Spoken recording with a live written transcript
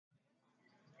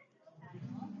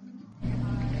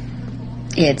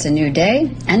It's a new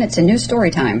day, and it's a new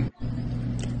story time.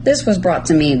 This was brought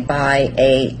to me by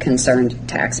a concerned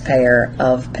taxpayer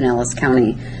of Pinellas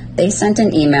County. They sent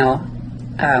an email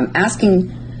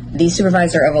asking the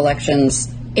supervisor of elections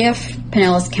if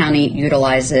Pinellas County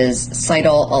utilizes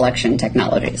Scytl election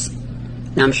technologies.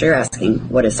 Now, I'm sure you're asking,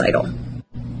 what is Scytl?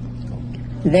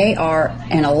 They are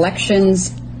an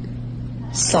elections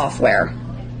software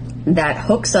that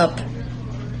hooks up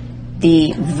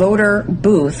the voter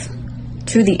booth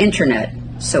to the internet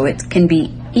so it can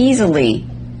be easily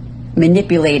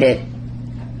manipulated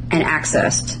and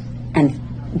accessed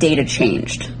and data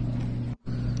changed.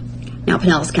 Now,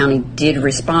 Pinellas County did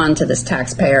respond to this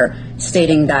taxpayer,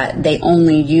 stating that they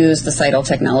only use the Scytl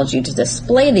technology to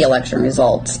display the election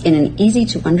results in an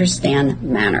easy-to-understand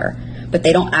manner, but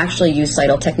they don't actually use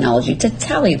Scytl technology to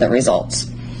tally the results.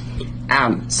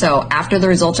 So after the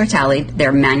results are tallied,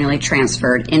 they're manually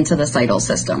transferred into the Scytl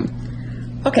system.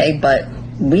 Okay, but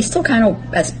we still kind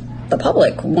of, as the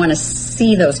public, want to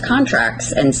see those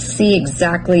contracts and see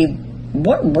exactly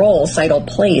what role Scytl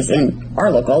plays in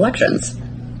our local elections.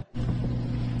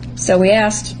 So we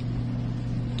asked,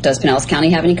 does Pinellas County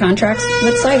have any contracts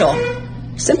with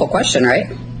Scytl? Simple question, right?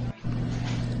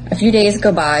 A few days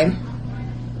go by,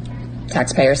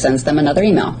 taxpayer sends them another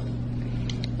email.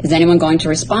 Is anyone going to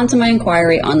respond to my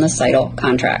inquiry on the Scytl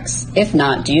contracts? If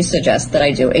not, do you suggest that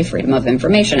I do a Freedom of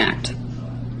Information Act?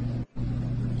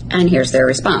 And here's their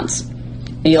response.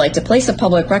 If you'd like to place a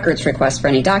public records request for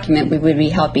any document, we would be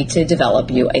happy to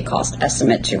develop you a cost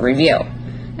estimate to review.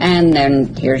 And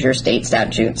then here's your state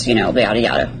statutes, yada,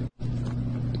 yada.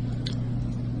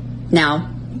 Now,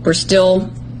 we're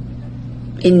still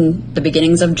in the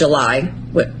beginnings of July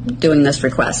with doing this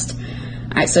request.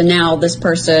 All right, so now this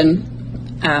person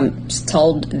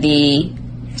told the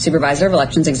supervisor of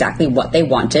elections exactly what they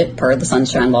wanted per the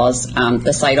Sunshine Laws,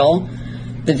 the Scytl,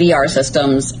 the VR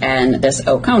systems, and this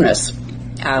OCONUS.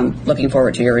 Looking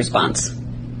forward to your response.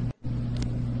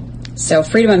 So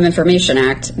Freedom of Information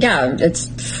Act, yeah, it's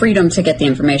freedom to get the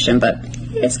information, but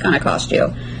it's going to cost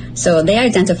you. So they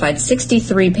identified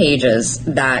 63 pages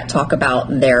that talk about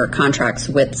their contracts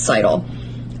with Scytl.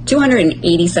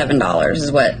 $287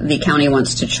 is what the county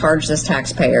wants to charge this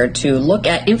taxpayer to look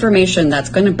at information that's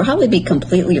going to probably be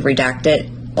completely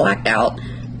redacted, blacked out,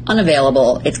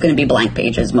 unavailable. It's going to be blank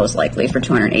pages, most likely, for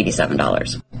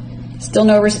 $287. Still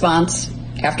no response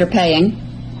after paying.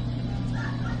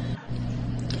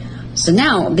 So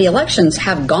now the elections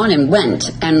have gone and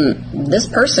went, and this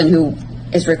person who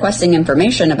is requesting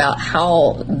information about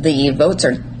how the votes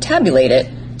are tabulated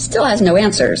still has no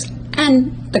answers.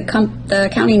 And the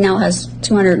county now has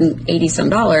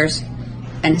 $280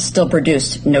 and still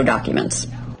produced no documents.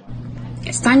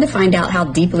 It's time to find out how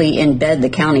deeply in bed the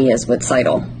county is with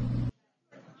Scytl.